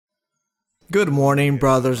Good morning,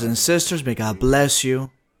 brothers and sisters. May God bless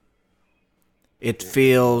you. It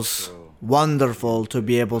feels wonderful to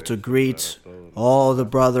be able to greet all the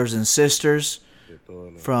brothers and sisters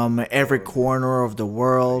from every corner of the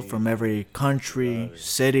world, from every country,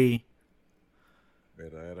 city.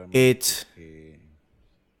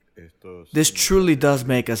 This truly does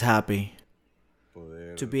make us happy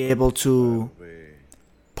to be able to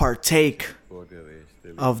partake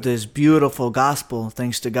of this beautiful gospel,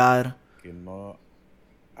 thanks to God,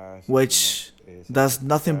 which does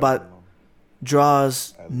nothing but draw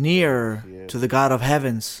us near to the God of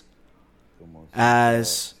heavens.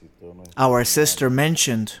 As our sister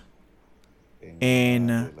mentioned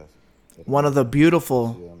in one of the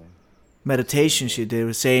beautiful meditations she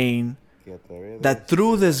did, saying that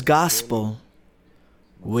through this gospel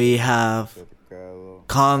we have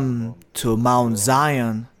come to Mount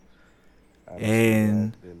Zion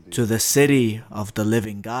and to the city of the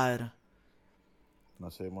living God.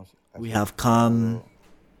 We have come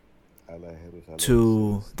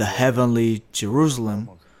to the heavenly Jerusalem,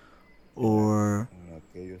 or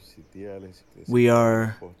we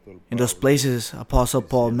are in those places Apostle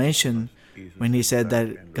Paul mentioned when he said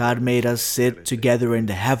that God made us sit together in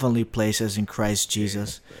the heavenly places in Christ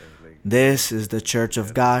Jesus. This is the Church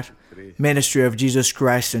of God, Ministry of Jesus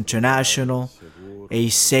Christ International, a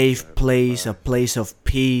safe place, a place of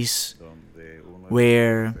peace,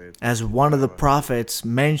 where, as one of the prophets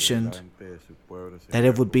mentioned, that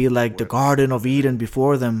it would be like the Garden of Eden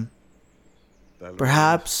before them.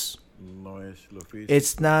 Perhaps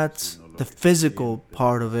it's not the physical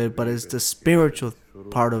part of it, but it's the spiritual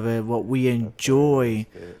part of it, what we enjoy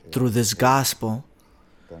through this gospel.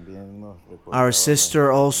 Our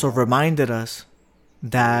sister also reminded us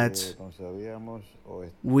that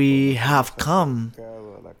we have come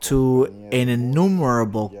to an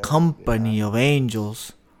innumerable company of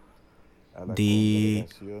angels, the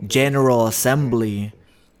General Assembly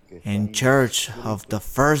and Church of the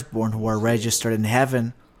firstborn who are registered in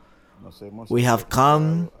heaven. We have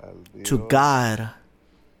come to God,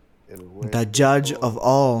 the Judge of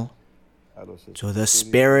all, to the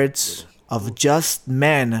spirits of just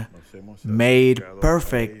men made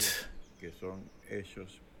perfect.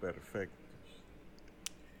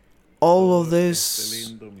 All of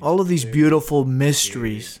these beautiful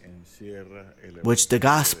mysteries which the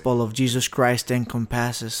gospel of Jesus Christ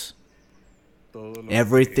encompasses.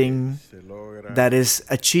 Everything that is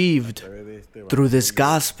achieved through this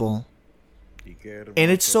gospel. And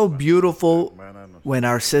it's so beautiful when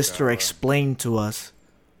our sister explained to us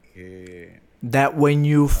that when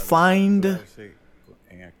you find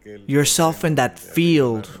yourself in that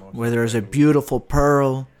field where there's a beautiful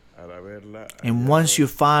pearl, and once you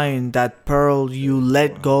find that pearl, you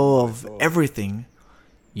let go of everything.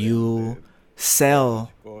 You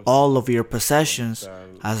sell all of your possessions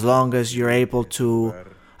as long as you're able to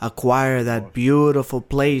acquire that beautiful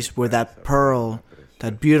place where that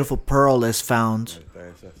beautiful pearl is found,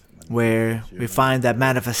 where we find that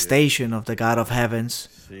manifestation of the God of heavens.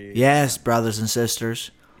 Yes, brothers and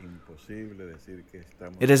sisters,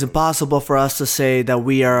 it is impossible for us to say that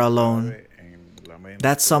we are alone.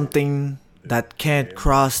 That's something that can't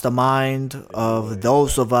cross the mind of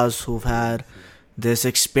those of us who've had this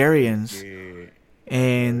experience.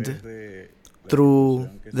 And through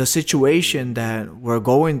the situation that we're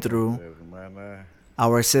going through,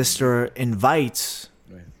 our sister invites,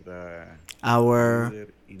 our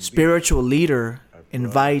spiritual leader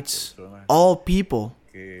invites all people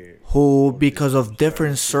who, because of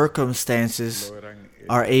different circumstances,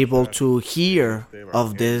 are able to hear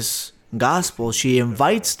of this gospel. She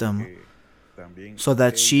invites them so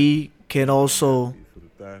that she can also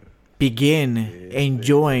begin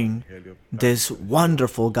enjoying this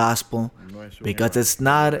wonderful gospel, because it's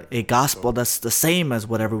not a gospel that's the same as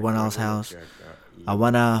what everyone else has. I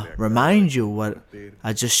want to remind you what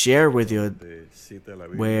I just shared with you,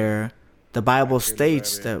 where the Bible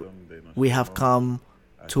states that we have come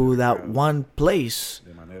to that one place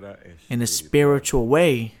in a spiritual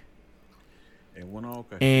way.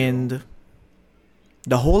 And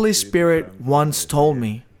the Holy Spirit once told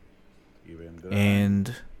me,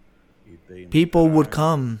 and people will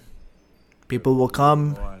come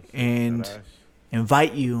and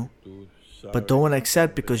invite you, but don't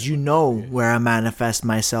accept, because you know where I manifest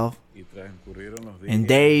myself. And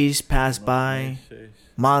days pass by,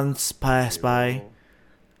 months pass by,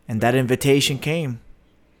 and that invitation came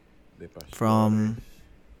from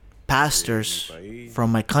pastors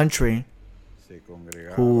from my country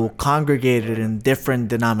who congregated in different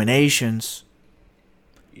denominations.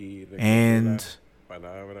 And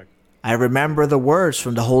I remember the words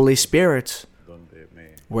from the Holy Spirit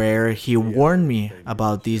where he warned me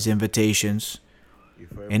about these invitations.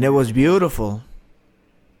 And it was beautiful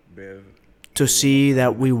to see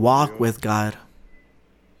that we walk with God.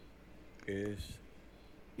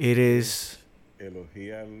 It is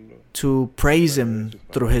to praise Him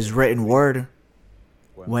through His written word.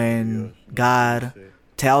 When God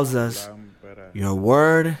tells us, "Your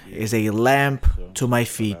word is a lamp to my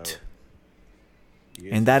feet."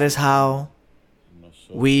 And that is how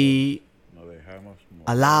we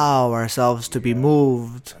allow ourselves to be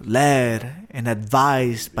moved, led, and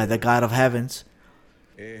advised by the God of heavens.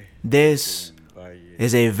 This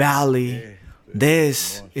is a valley.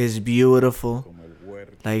 This is beautiful,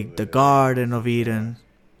 like the Garden of Eden,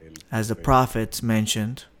 as the prophets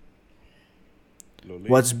mentioned.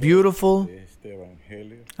 What's beautiful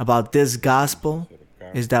about this gospel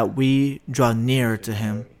is that we draw near to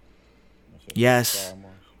Him. Yes,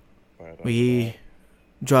 we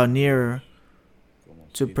draw nearer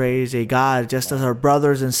to praise a God, just as our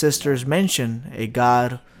brothers and sisters mentioned, a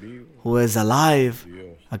God who is alive,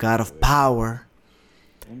 a God of power,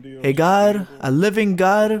 a God, a living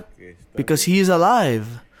God, because He is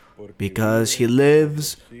alive, because He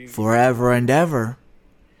lives forever and ever.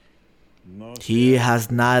 He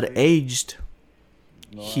has not aged.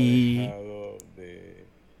 He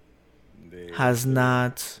has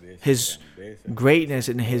not, His greatness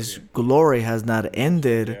and His glory has not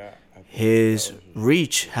ended. His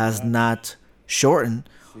reach has not shortened.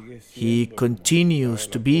 He continues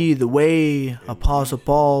to be the way Apostle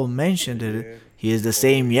Paul mentioned it. He is the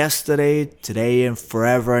same yesterday, today, and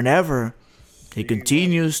forever and ever. He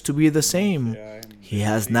continues to be the same. He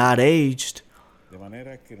has not aged.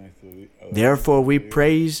 Therefore, we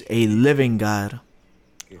praise a living God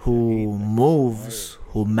who moves,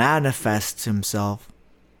 who manifests Himself.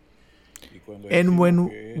 And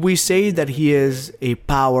when we say that He is a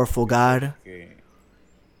powerful God,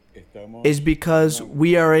 it's because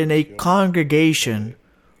we are in a congregation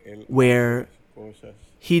where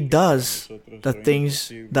He does the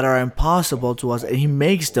things that are impossible to us, and He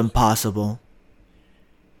makes them possible.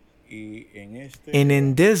 And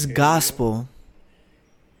in this gospel,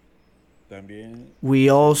 we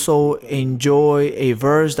also enjoy a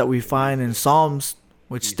verse that we find in Psalms,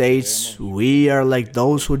 which states, "We are like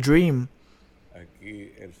those who dream."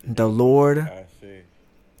 The Lord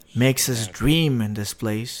makes us dream in this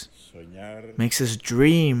place, makes us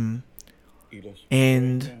dream,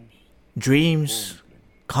 and dreams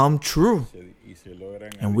come true,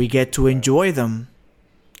 and we get to enjoy them.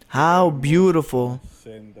 How beautiful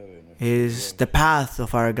is the path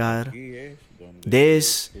of our God.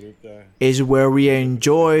 This is where we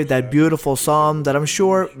enjoy that beautiful psalm that I'm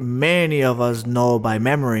sure many of us know by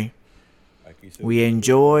memory. We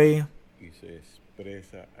enjoy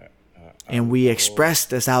and we express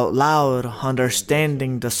this out loud,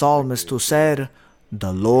 understanding the psalmist who said,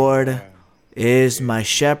 "The Lord is my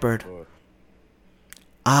shepherd.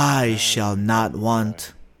 I shall not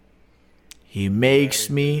want. He makes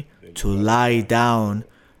me to lie down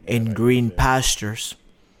in green pastures."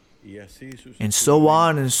 And so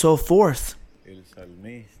on and so forth.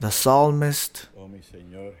 The psalmist,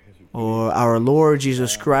 or our Lord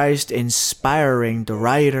Jesus Christ, inspiring the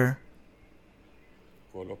writer,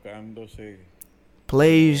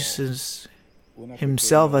 places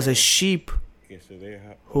himself as a sheep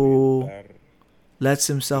who lets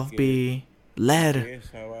himself be led,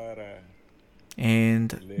 and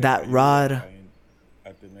that rod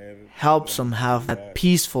helps him have that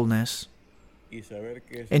peacefulness,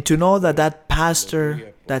 and to know that that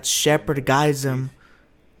pastor, that shepherd guides him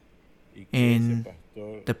in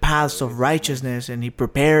the paths of righteousness, and he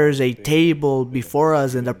prepares a table before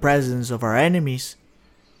us in the presence of our enemies.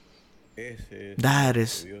 That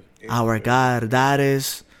is our God. That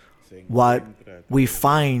is what we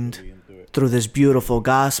find through this beautiful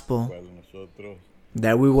gospel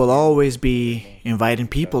that we will always be inviting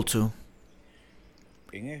people to.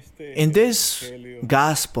 In this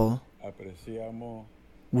gospel,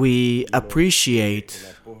 we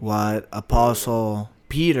appreciate what Apostle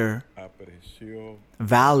Peter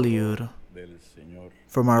valued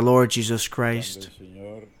from our Lord Jesus Christ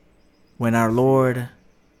when our Lord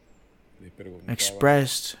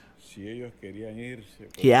expressed,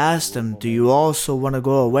 he asked them, "Do you also want to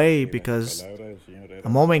go away?" Because a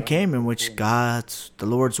moment came in which the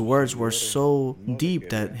Lord's words were so deep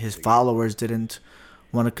that his followers didn't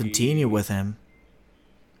want to continue with him.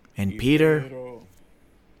 And Peter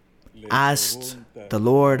asked the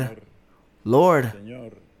Lord, "Lord,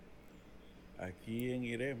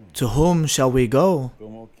 to whom shall we go?"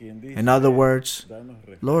 In other words,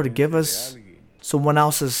 "Lord, give us someone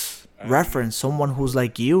else's reference, someone who's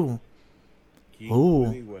like you.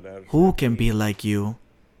 Who can be like you?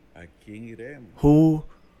 To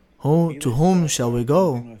whom shall we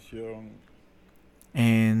go?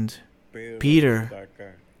 And Peter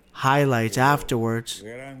highlights afterwards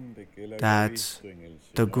that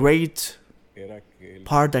the great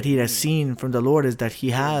part that he has seen from the Lord is that he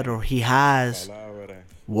has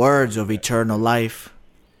words of eternal life.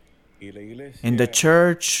 And the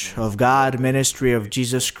Church of God Ministry of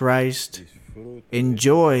Jesus Christ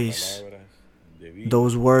enjoys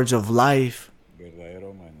those words of life,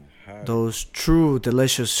 those true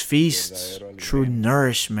delicious feasts, true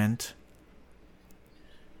nourishment.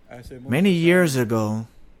 Many years ago,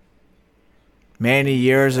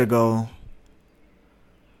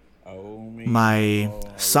 my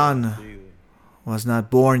son was not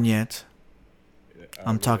born yet.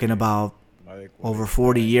 I'm talking about over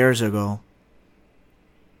 40 years ago.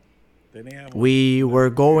 We were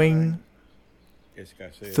going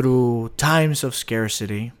through times of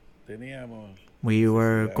scarcity. We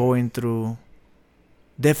were going through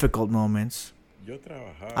difficult moments.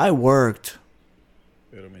 I worked,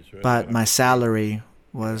 but my salary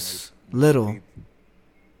was little.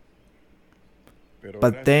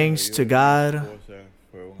 But thanks to God,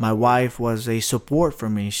 my wife was a support for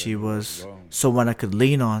me. She was someone I could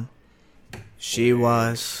lean on. She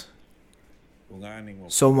was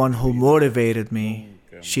someone who motivated me.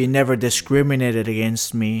 She never discriminated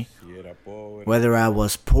against me, whether I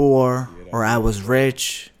was poor or I was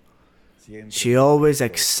rich. She always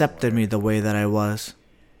accepted me the way that I was.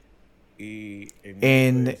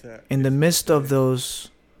 And in the midst of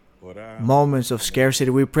those moments of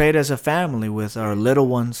scarcity, we prayed as a family with our little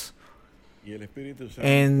ones.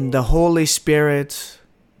 And the Holy Spirit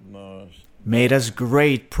made us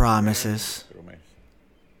great promises.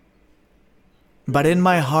 But in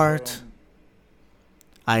my heart,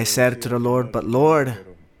 I said to the Lord, "But Lord,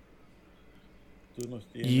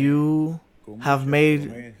 you have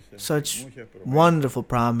made such wonderful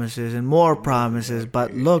promises and more promises,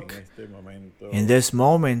 but look, in this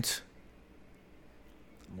moment,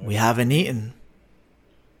 we haven't eaten."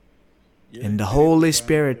 And the Holy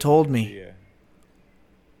Spirit told me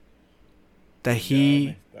that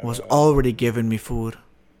He was already giving me food,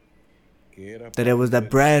 that it was the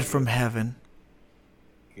bread from heaven,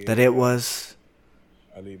 that it was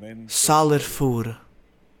solid food,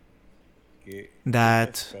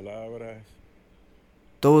 that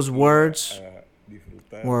those words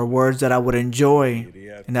were words that I would enjoy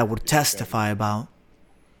and that would testify about.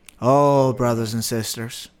 Oh, brothers and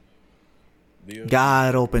sisters,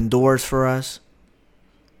 God opened doors for us.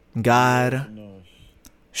 God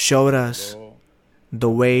showed us the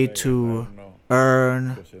way to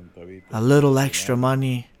earn a little extra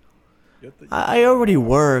money. I already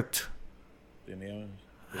worked,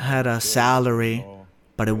 had a salary,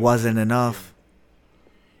 but it wasn't enough.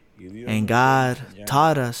 And God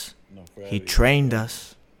taught us. He trained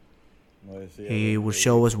us. He would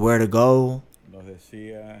show us where to go.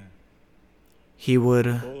 He would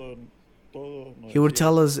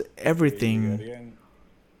tell us everything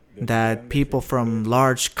that people from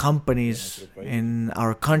large companies in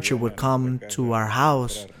our country would come to our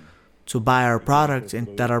house to buy our product,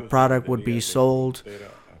 and that our product would be sold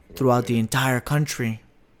throughout the entire country.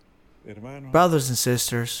 Brothers and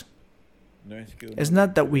sisters, it's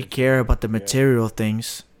not that we care about the material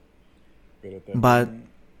things, but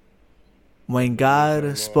when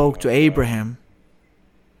God spoke to Abraham,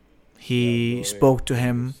 He spoke to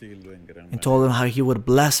him and told him how He would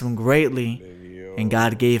bless him greatly, and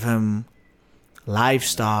God gave him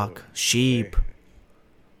livestock, sheep.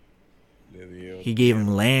 He gave him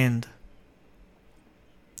land.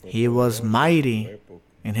 He was mighty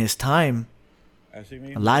in his time.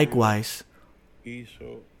 Likewise,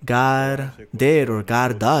 God did, or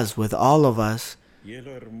God does, with all of us.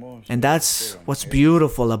 And that's what's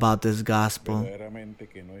beautiful about this gospel.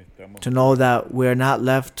 To know that we're not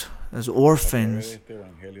left as orphans,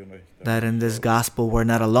 that in this gospel we're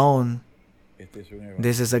not alone.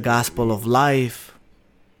 This is a gospel of life,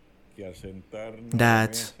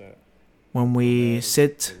 that when we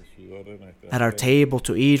sit at our table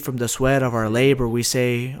to eat from the sweat of our labor, we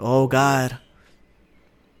say, "Oh God,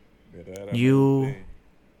 you,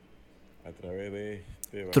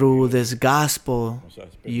 through this gospel,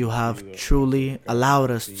 you have truly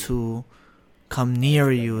allowed us to come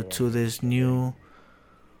near you, to this new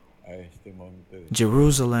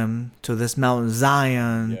Jerusalem, to this Mount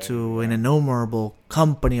Zion, to an innumerable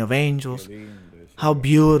company of angels." How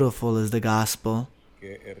beautiful is the gospel.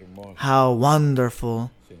 How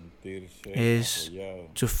wonderful is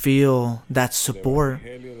to feel that support.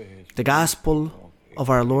 The gospel of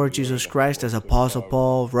our Lord Jesus Christ, as Apostle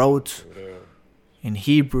Paul wrote in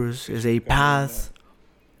Hebrews is a path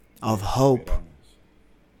of hope.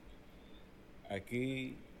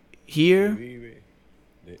 Here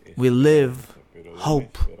we live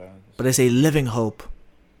hope, but it's a living hope.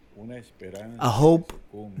 A hope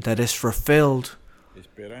that is fulfilled.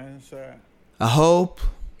 A hope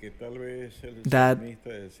that,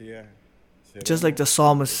 just like the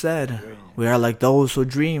psalmist said, we are like those who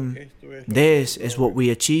dream. This is what we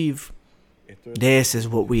achieve. This is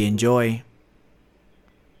what we enjoy.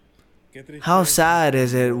 How sad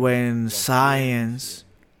is it when science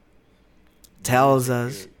tells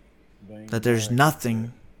us that there's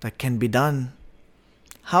nothing that can be done?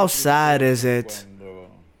 How sad is it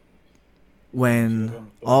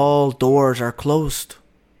when all doors are closed?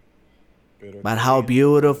 But how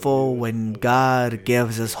beautiful when God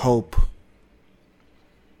gives us hope.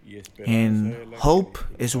 And hope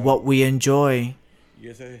is what we enjoy.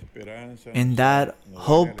 And that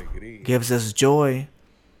hope gives us joy,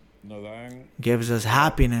 gives us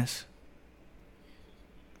happiness.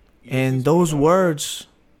 And those words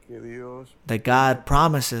that God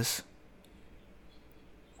promises,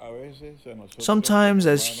 sometimes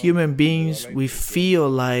as human beings we feel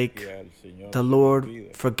like the Lord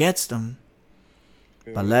forgets them.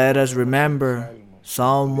 But let us remember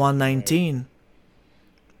Psalm 119,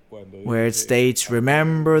 where it states,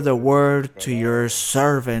 "Remember the word to your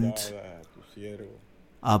servant,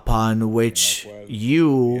 upon which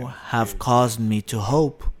you have caused me to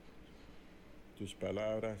hope."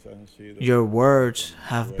 Your words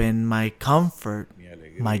have been my comfort,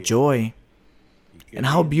 my joy. And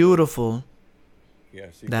how beautiful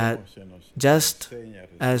that, just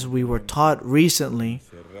as we were taught recently,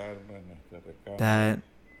 that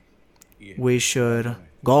we should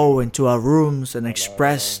go into our rooms and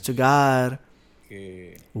express to God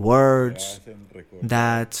words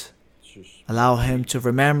that allow Him to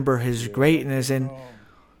remember His greatness. And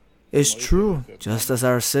it's true, just as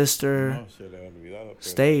our sister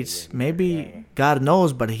states, maybe God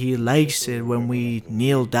knows, but He likes it when we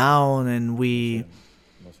kneel down and we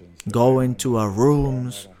go into our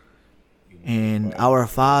rooms, and our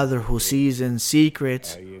Father who sees in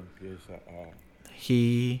secret,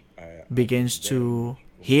 He begins to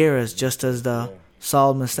hear us, just as the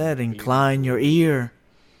psalmist said, "Incline your ear."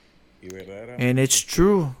 And it's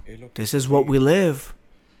true. This is what we live.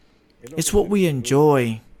 It's what we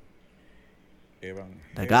enjoy.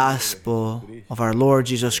 The gospel of our Lord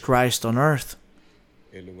Jesus Christ on earth.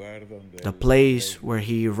 The place where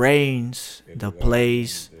He reigns. The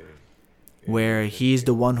place where He's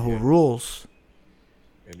the one who rules.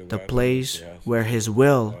 The place where His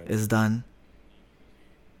will is done.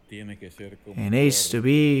 It needs to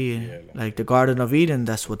be like the Garden of Eden.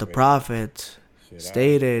 That's what the prophet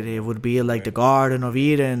stated. It would be like the Garden of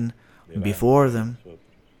Eden before them,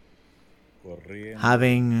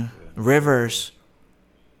 having rivers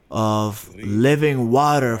of living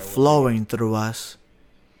water flowing through us.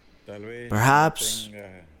 Perhaps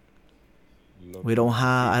I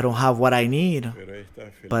don't have what I need,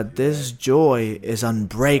 but this joy is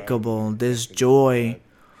unbreakable. This joy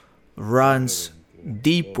runs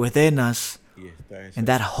deep within us, and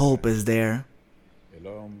that hope is there.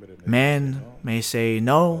 Men may say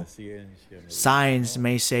no, science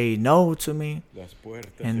may say no to me,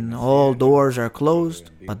 and all doors are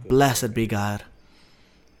closed, but blessed be God,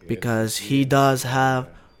 because He does have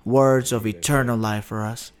words of eternal life for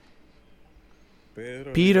us.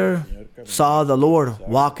 Peter saw the Lord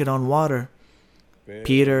walking on water.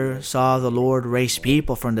 Peter saw the Lord raise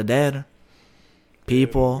people from the dead.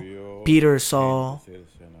 Peter saw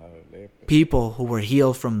people who were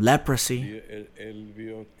healed from leprosy.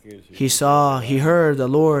 He heard the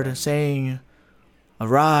Lord saying,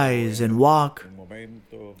 "Arise and walk."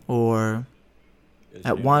 Or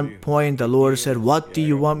at one point the Lord said, "What do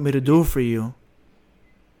you want me to do for you?"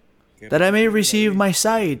 "That I may receive my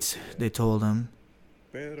sight," they told him.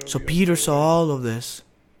 So Peter saw all of this.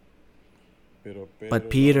 But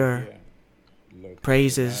Peter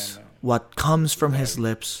praises what comes from his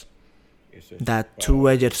lips, that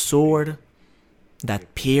two-edged sword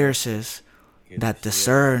that pierces, that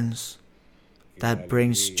discerns, that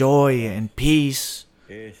brings joy and peace.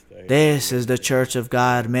 This is the Church of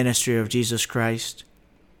God ministry of Jesus Christ.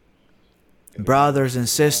 Brothers and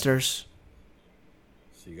sisters,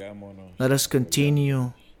 let us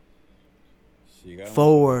continue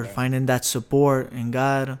forward, finding that support in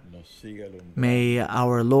God. May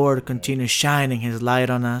our Lord continue shining His light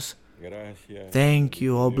on us. Thank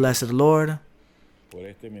you, O blessed Lord,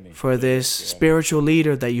 for this spiritual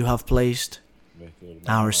leader that you have placed,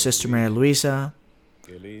 our Sister Maria Luisa.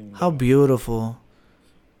 How beautiful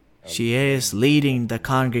she is leading the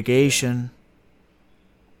congregation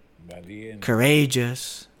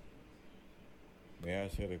courageous.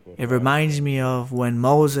 It reminds me of when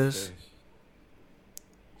Moses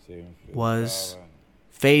was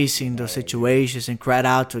facing those situations and cried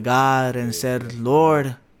out to God and said,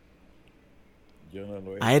 Lord,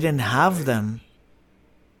 I didn't have them.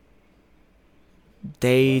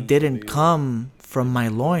 They didn't come from my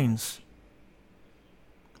loins.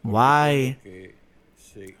 Why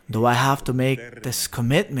do I have to make this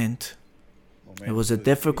commitment? It was a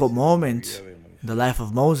difficult moment in the life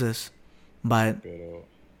of Moses, but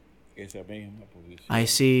I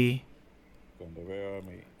see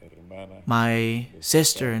my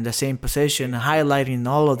sister in the same position, highlighting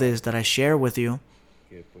all of this that I share with you.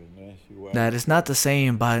 That is not the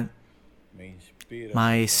same, but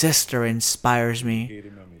my sister inspires me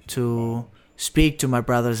to speak to my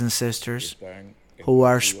brothers and sisters who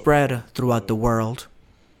are spread throughout the world.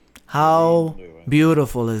 How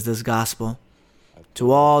beautiful is this gospel.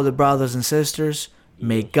 To all the brothers and sisters,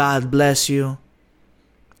 may God bless you.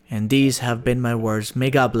 And these have been my words. May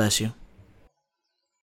God bless you.